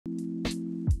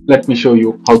Let me show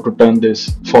you how to turn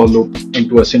this for loop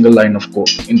into a single line of code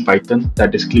in Python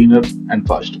that is cleaner and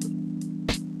faster.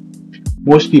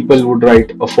 Most people would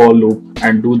write a for loop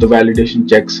and do the validation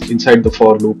checks inside the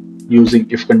for loop using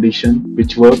if condition,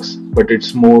 which works, but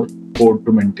it's more code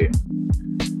to maintain.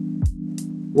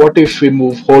 What if we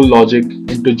move whole logic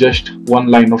into just one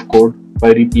line of code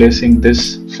by replacing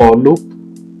this for loop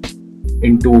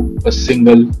into a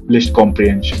single list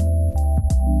comprehension?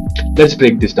 Let's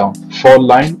break this down. For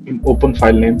line in open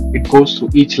file name, it goes to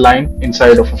each line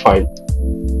inside of a file.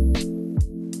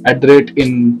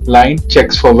 @in line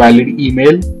checks for valid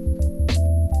email.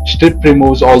 Strip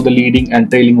removes all the leading and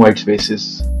trailing white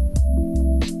spaces.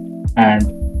 And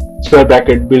square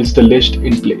bracket builds the list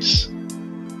in place.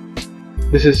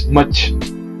 This is much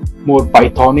more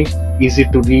Pythonic, easy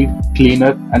to read,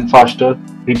 cleaner and faster,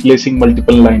 replacing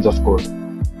multiple lines of code.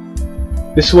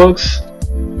 This works.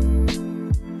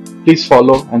 Please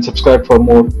follow and subscribe for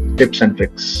more tips and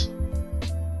tricks.